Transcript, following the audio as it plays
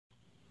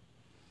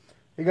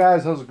Hey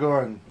guys, how's it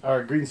going?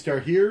 Green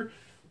Star here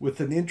with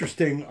an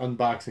interesting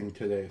unboxing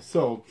today.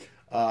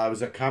 I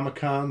was at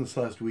Comic-Con this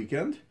last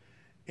weekend,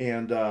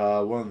 and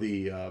one of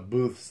the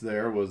booths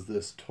there was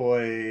this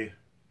toy, I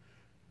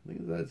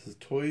think that's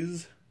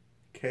Toys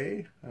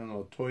K? I don't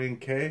know,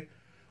 Toynk K?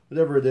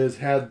 Whatever it is,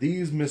 had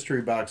these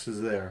mystery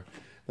boxes there.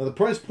 Now the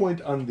price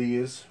point on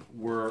these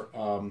were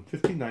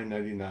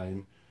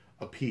 $59.99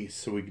 a piece,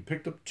 so we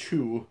picked up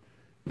two.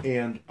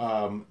 And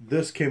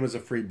this came as a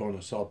free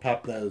bonus, so I'll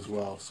pop that as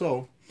well.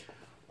 So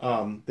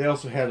they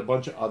also had a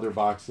bunch of other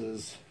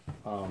boxes.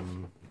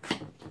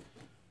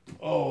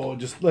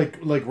 Just like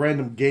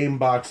random game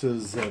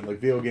boxes and like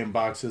video game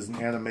boxes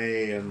and anime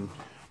and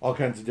all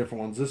kinds of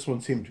different ones. This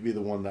one seemed to be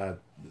the one that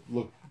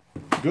looked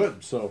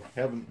good, so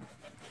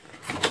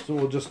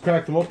we'll just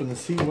crack them open and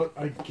see what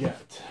I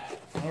get.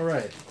 All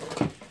right.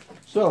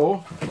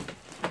 So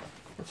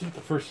let's see what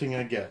the first thing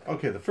I get.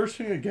 Okay, the first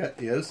thing I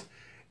get is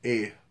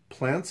a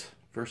Plants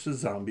vs.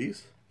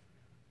 Zombies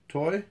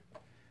toy.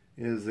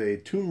 It is a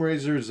Tomb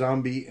Raider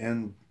zombie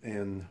and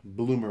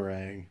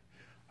bloomerang.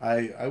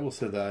 I will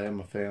say that I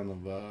am a fan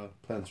of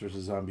Plants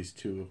vs. Zombies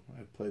 2.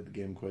 I've played the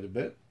game quite a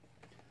bit.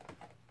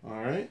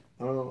 Alright,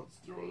 let's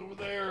throw it over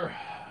there.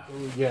 What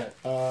do we get?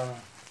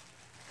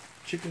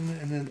 Chicken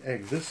and an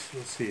egg. This,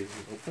 let's see, is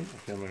it open?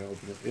 Okay, I'm not going to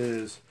open it. It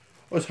is,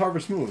 it's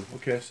Harvest Moon.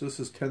 Okay, so this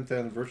is 10th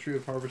anniversary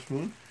of Harvest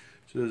Moon.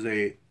 So there's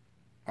a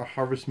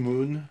Harvest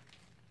Moon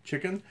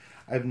chicken.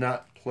 I've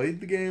not played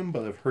the game,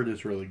 but I've heard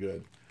it's really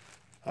good.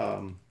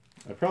 I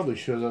probably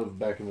should have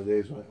back in the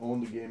days when I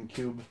owned the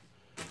GameCube.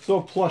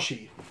 So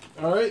plushy.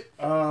 Alright.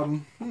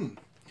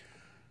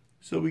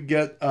 So we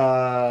get,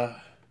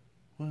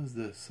 what is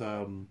this?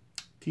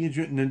 Teenage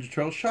Mutant Ninja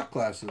Turtles shot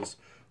glasses.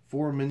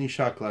 4 mini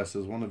shot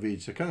glasses, one of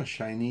each. They're kind of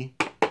shiny.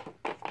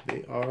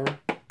 They are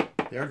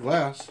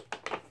glass.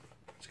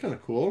 It's kind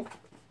of cool.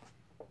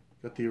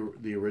 Got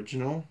the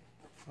original.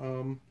 I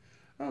don't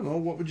know,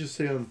 what would you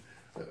say on...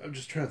 I'm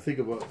just trying to think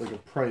about like a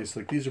price.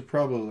 Like these are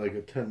probably like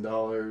a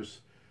 $10.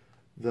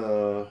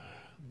 The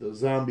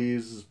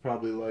zombies is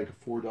probably like a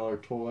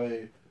 $4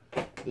 toy.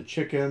 The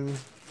chicken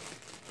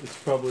is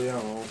probably, I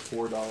don't know,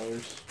 $4.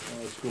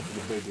 Let's go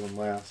for the big one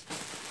last.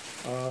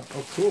 Oh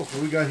cool, what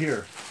do we got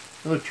here?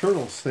 Another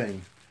Turtles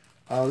thing.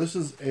 This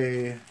is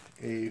a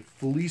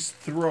fleece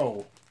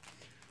throw.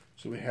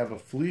 So we have a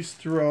fleece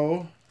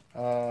throw.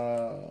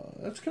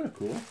 That's kind of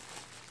cool.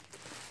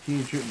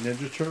 Teenage Mutant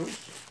Ninja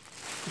Turtles.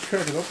 Let's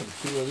crack it open and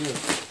see what it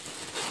is.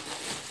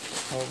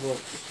 How it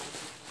looks.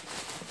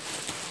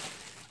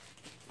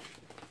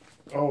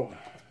 Oh,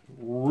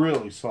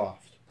 really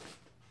soft.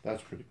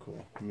 That's pretty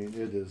cool. I mean,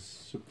 it is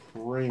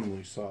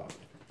supremely soft.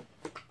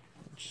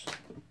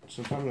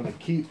 So I'm going to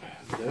keep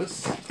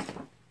this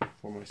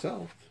for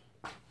myself.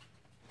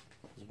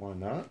 Because why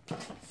not?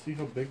 Let's see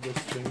how big this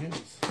thing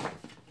is.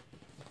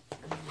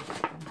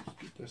 Let's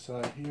get this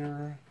out of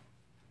here.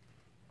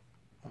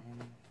 What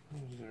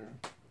is there?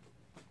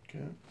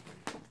 Okay.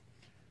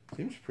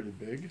 Seems pretty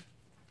big.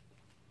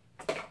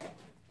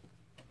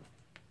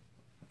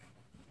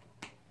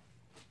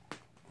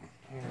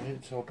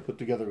 Alright, so I'll put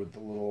together with the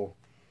little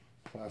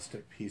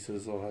plastic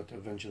pieces. They'll have to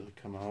eventually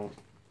come out.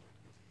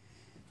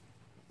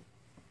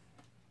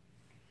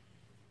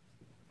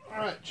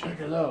 Alright, check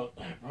it out.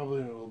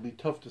 Probably it'll be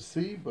tough to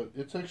see, but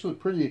it's actually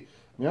pretty...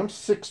 I mean, I'm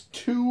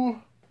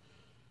 6'2".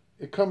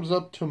 It comes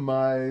up to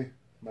my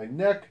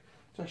neck.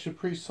 It's actually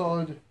pretty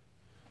solid.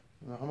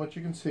 I don't know how much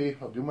you can see.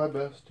 I'll do my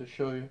best to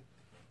show you.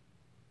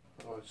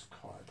 Oh, it's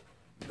caught.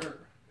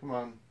 Come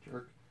on,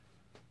 jerk.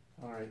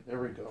 Alright, there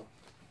we go.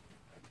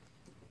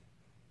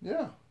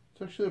 Yeah,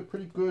 it's actually a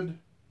pretty good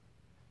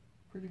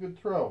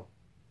throw.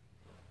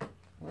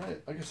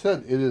 Alright, like I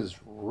said, it is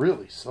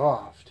really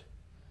soft.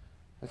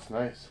 That's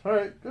nice.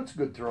 Alright, that's a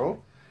good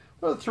throw.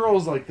 What do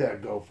throws like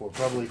that go for?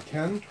 Probably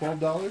 $10,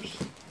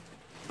 $12?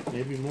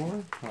 Maybe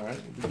more?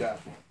 Alright, what we got?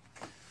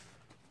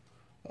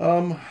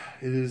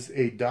 It is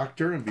a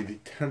Doctor, it'd be the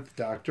 10th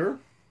Doctor.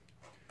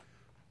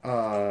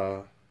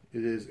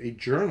 It is a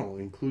journal,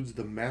 includes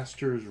the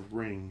Master's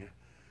Ring.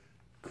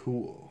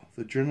 Cool.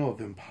 The Journal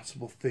of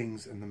Impossible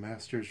Things and the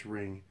Master's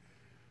Ring.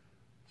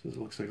 So it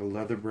looks like a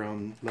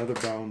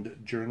leather-bound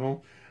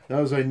journal. Now,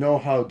 as I know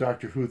how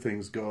Doctor Who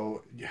things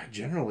go, yeah,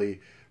 generally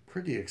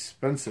pretty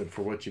expensive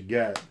for what you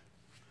get.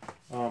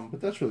 But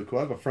that's really cool.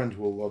 I have a friend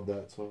who will love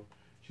that, so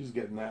she's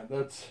getting that.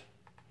 That's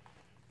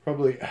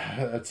probably,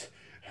 that's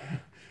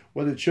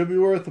what it should be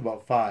worth,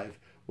 about $5.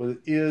 What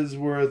it is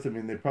worth, I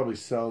mean, they probably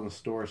sell in the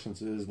store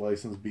since it is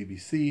licensed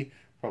BBC,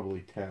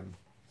 probably $10.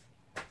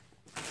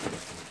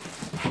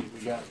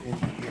 We got in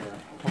here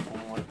a couple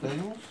more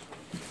things.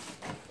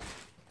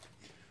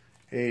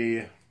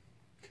 A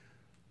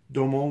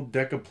Domo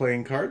deck of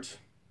playing cards.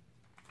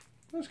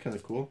 That's kind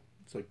of cool.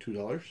 It's like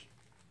 $2.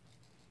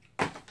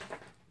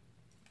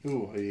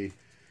 Ooh, a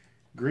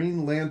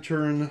Green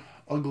Lantern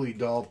Ugly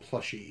Doll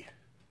plushie.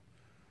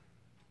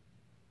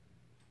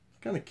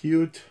 Kind of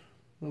cute.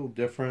 A little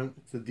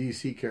different. It's a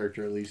DC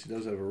character, at least. He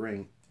does have a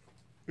ring,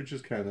 which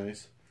is kind of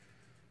nice.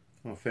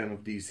 I'm a fan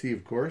of DC,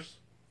 of course.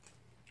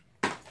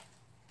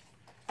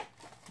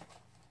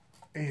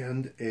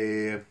 And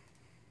a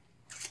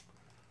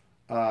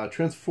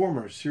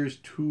Transformers Series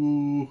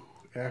 2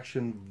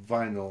 action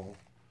vinyl.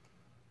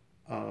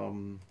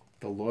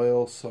 The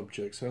Loyal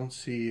Subjects. I don't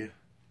see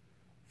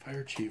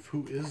Fire Chief.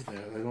 Who is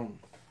that? I don't.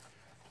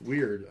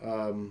 Weird.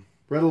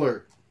 Red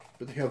Alert.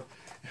 But they have.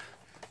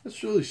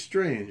 That's really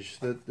strange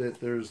that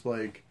there's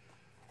like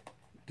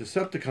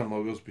Decepticon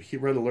logos, but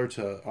Red Alert's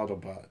a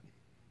Autobot.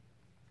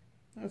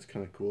 That's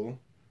kind of cool.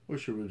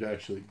 Wish it would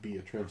actually be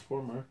a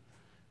Transformer.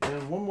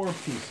 And one more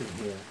piece in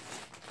here.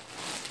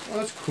 Oh,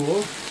 that's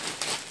cool.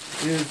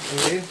 Is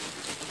a.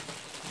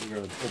 We're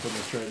going to open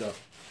this right up.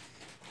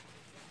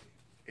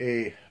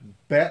 A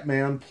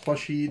Batman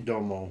plushie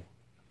domo.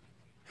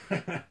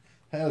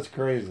 That's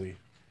crazy.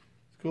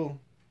 It's cool.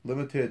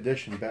 Limited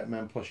edition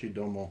Batman plushie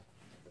domo.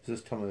 Does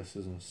this tell me this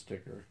isn't a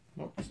sticker?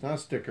 Nope, it's not a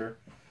sticker.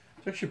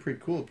 It's actually pretty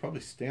cool. It'll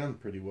probably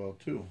stand pretty well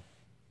too.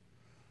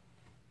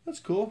 That's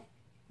cool.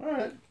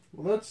 Alright.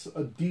 Well, that's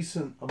a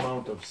decent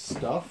amount of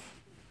stuff.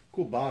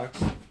 Cool box.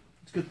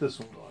 Let's get this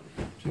one going.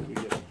 See what we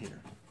get in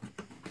here.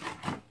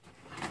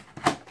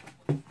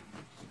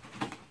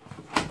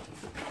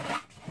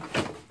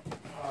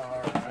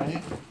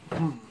 Alright.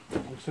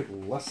 Looks like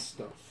less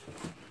stuff.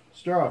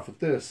 Start off with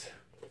this.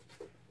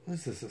 What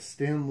is this? A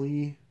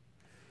Stanley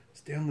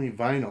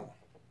vinyl.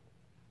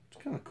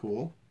 It's kind of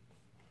cool.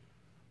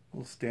 A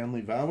little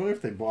Stanley vinyl. I wonder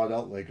if they bought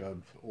out like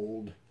an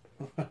old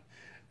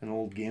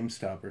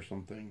GameStop or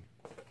something.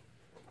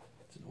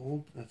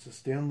 That's a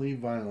Stanley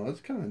vinyl. That's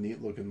kind of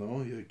neat looking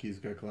though. He's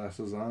got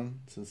glasses on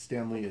since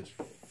Stanley is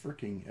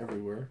freaking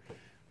everywhere.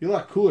 It'd be a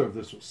lot cooler if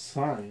this was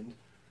signed.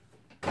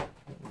 We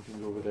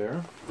can go over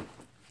there.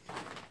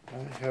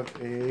 I have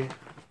a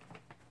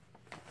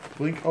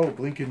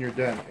Blink in Your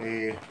Den.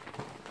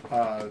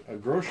 A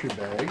grocery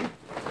bag.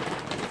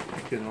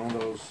 You know,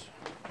 those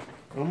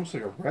almost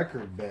like a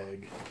record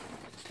bag.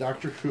 It's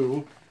Doctor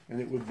Who, and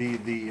it would be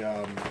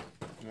the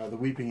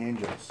Weeping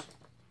Angels.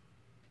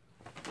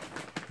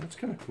 That's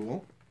kind of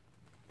cool.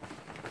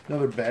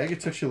 Another bag.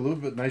 It's actually a little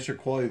bit nicer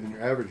quality than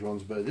your average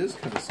ones, but it is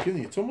kind of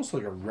skinny. It's almost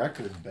like a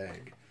record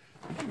bag.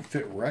 You can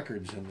fit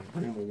records in it,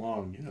 bring them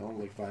along, you know,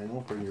 like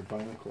vinyl, bring your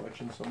vinyl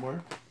collection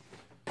somewhere.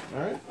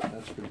 Alright,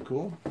 that's pretty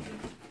cool.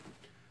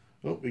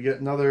 Oh, we get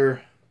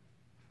another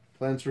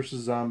Plants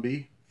vs.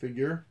 Zombie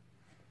figure.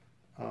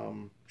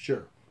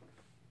 Sure.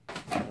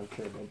 I don't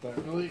care about that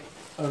really.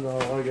 Oh no,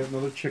 I got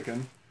another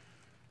chicken.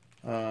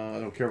 I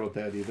don't care about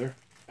that either.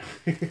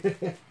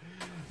 I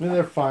mean,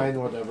 they're fine,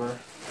 whatever.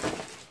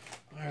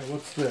 Alright,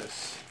 what's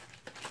this?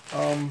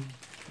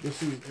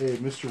 This is a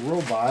Mr.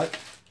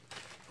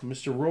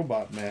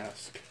 Robot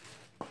mask.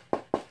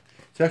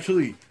 It's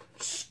actually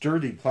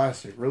sturdy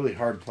plastic, really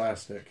hard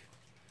plastic.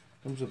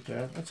 Comes with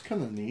that. That's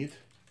kind of neat.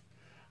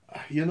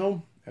 You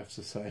know, F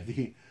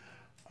Society.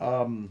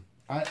 I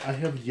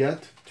have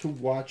yet to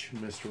watch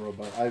Mr.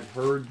 Robot. I've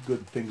heard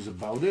good things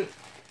about it,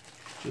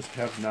 just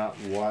have not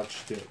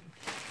watched it.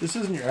 This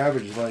isn't your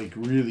average, like,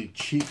 really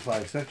cheap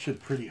plastic. It's actually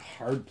pretty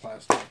hard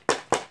plastic.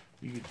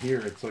 You can hear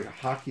it's like a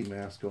hockey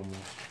mask almost.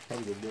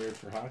 Probably would wear it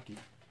for hockey.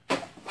 Oh,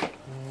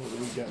 what do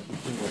we got in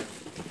here?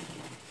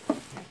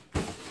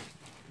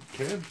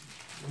 Okay.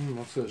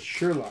 What's this?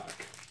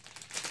 Sherlock.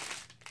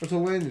 What's a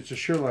lanyard? It's a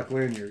Sherlock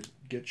lanyard.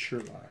 Get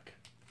Sherlock.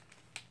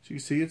 So you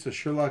see, it's a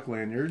Sherlock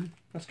lanyard.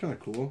 That's kind of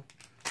cool.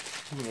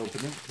 I'm going to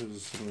open it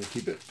because I'm going to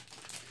keep it.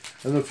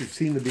 I don't know if you've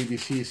seen the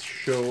BBC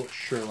show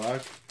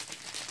Sherlock.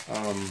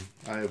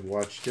 I have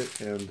watched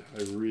it and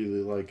I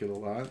really like it a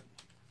lot.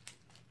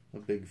 A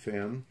big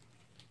fan.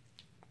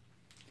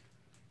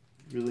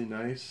 Really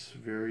nice.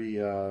 Very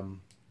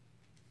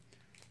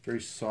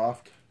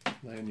soft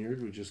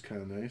lanyard, which is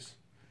kind of nice.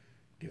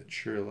 Get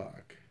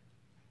Sherlock.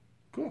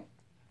 Cool.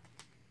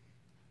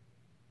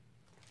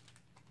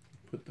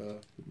 Put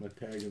my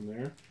tag in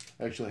there.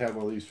 I actually have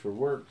all these for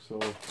work, so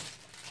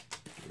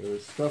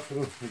there's stuff.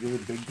 Oh, I get a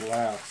big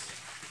glass.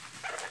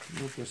 I don't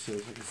know what this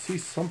is. I can see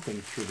something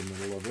through the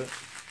middle of it.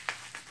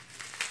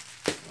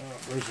 Oh,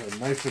 there's a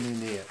knife when you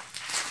need it.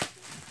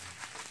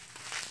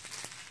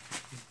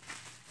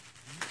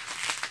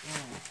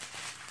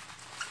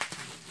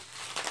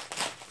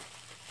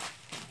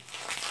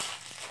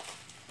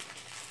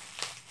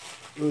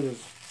 Oh. It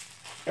is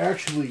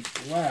actually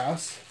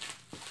glass.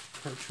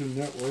 Cartoon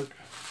Network.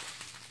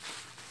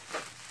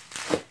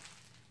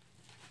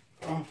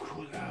 Oh,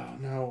 cool. Oh,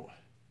 no.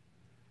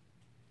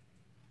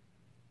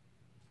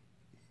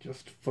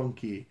 Just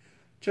funky.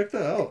 Check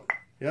that out.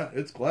 Yeah,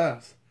 it's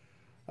glass.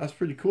 That's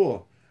pretty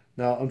cool.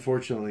 Now,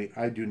 unfortunately,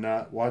 I do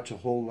not watch a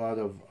whole lot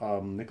of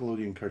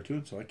Nickelodeon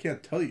cartoons, so I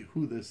can't tell you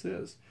who this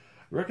is.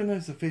 I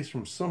recognize the face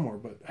from somewhere,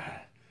 but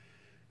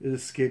it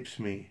escapes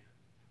me.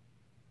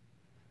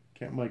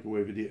 Can't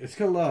microwave it. It's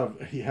got a lot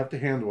of. You have to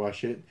hand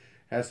wash it.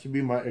 Has to be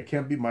it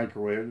can't be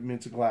microwaved. I mean,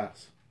 it's a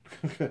glass.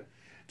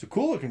 It's a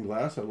cool looking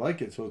glass. I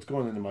like it, so it's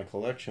going into my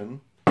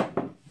collection.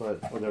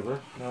 But whatever.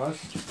 No,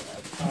 that's too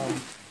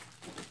bad.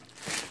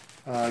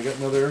 I got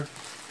another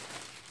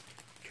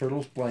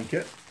Turtles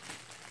blanket.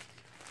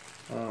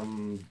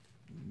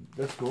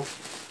 That's cool.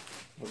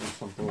 I'll do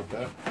something with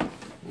that.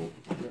 Oh,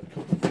 got a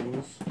couple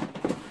things.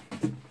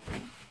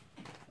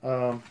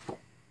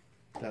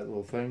 that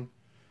little thing.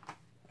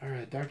 All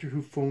right, Doctor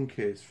Who phone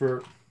case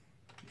for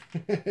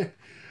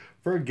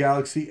for a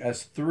Galaxy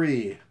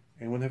S3.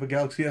 Anyone have a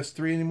Galaxy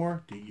S3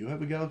 anymore? Do you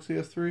have a Galaxy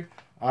S3?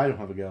 I don't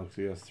have a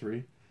Galaxy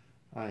S3.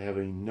 I have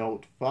a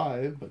Note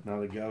 5, but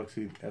not a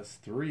Galaxy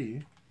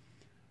S3.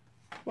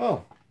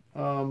 Well,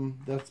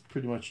 that's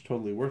pretty much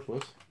totally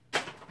worthless.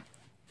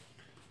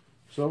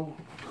 So,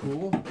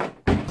 cool.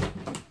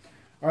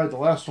 Alright, the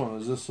last one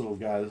is this little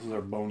guy. This is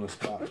our bonus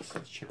box.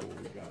 Let's check out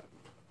what we got.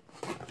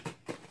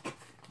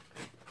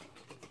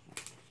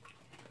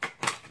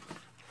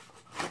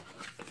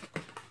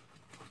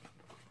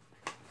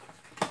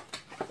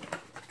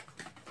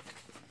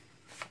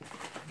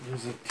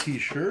 There's a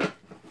t-shirt.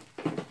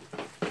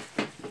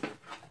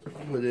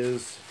 It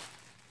is,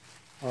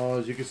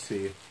 as you can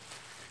see,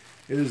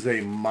 it is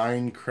a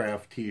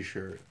Minecraft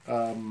t-shirt.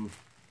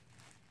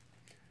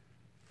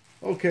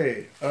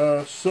 Okay,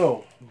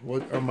 so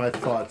what are my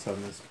thoughts on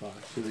this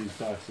box, or these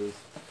boxes?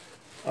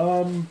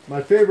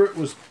 My favorite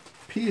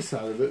piece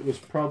out of it was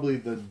probably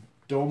the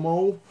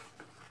Domo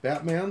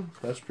Batman.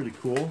 That's pretty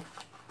cool.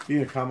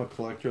 Being a comic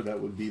collector,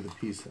 that would be the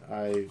piece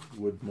I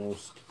would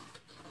most,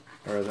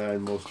 or that I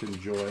most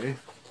enjoy.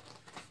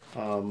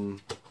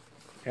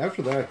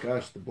 After that,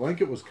 gosh, the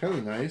blanket was kind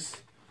of nice.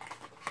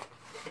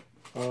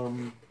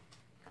 The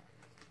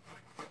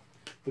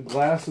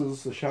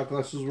glasses, the shot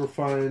glasses were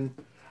fine.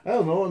 I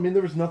don't know. I mean,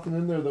 there was nothing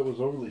in there that was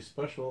overly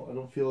special. I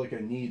don't feel like I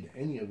need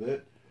any of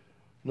it,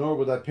 nor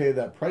would I pay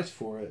that price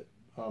for it.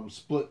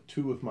 Split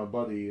two with my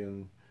buddy,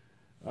 and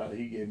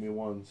he gave me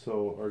one,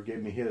 or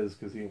gave me his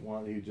because he didn't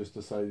want. He just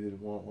decided he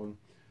didn't want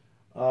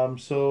one.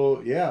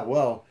 So yeah,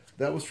 well.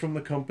 That was from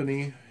the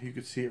company. You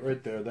could see it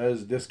right there. That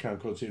is a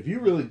discount code. So if you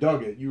really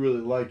dug it, you really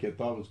like it,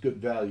 thought it was good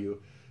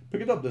value, pick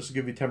it up. This will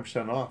give you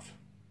 10% off.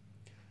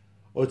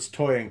 Oh, it's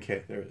Toynk.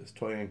 There it is,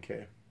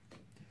 Toynk.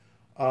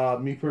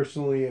 Me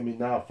personally, I mean,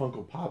 not a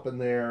Funko Pop in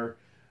there,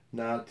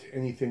 not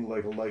anything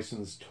like a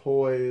licensed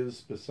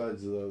toys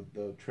besides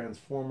the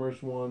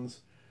Transformers ones.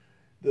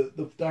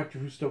 The Doctor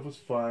Who stuff was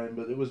fine,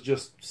 but it was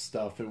just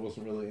stuff. It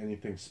wasn't really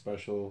anything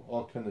special.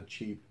 All kind of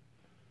cheap.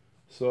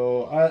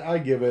 So I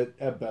give it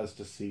at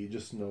best a C,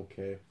 just an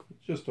okay.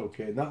 Just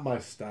okay. Not my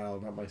style,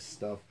 not my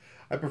stuff.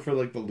 I prefer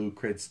like the Loot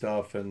Crate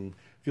stuff and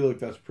feel like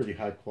that's pretty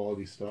high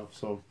quality stuff.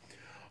 So,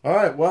 all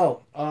right,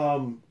 well,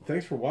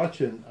 thanks for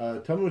watching.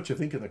 Tell me what you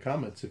think in the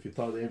comments. If you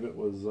thought any of it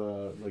was,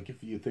 like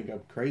if you think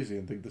I'm crazy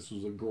and think this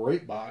was a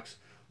great box,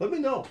 let me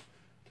know.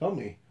 Tell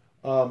me.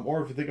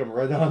 Or if you think I'm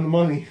right on the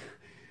money,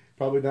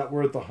 probably not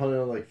worth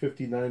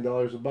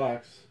 $59 a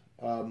box.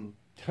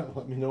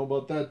 Let me know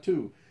about that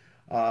too.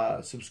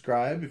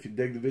 Subscribe if you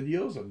dig the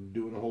videos. I'm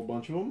doing a whole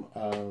bunch of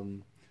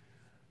them.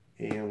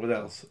 And what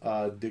else?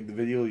 Dig the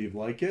video, you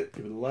like it,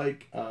 give it a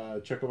like.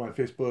 Check out my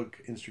Facebook,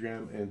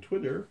 Instagram, and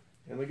Twitter.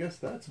 And I guess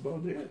that's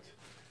about it.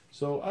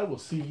 So I will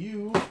see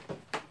you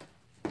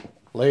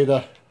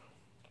later.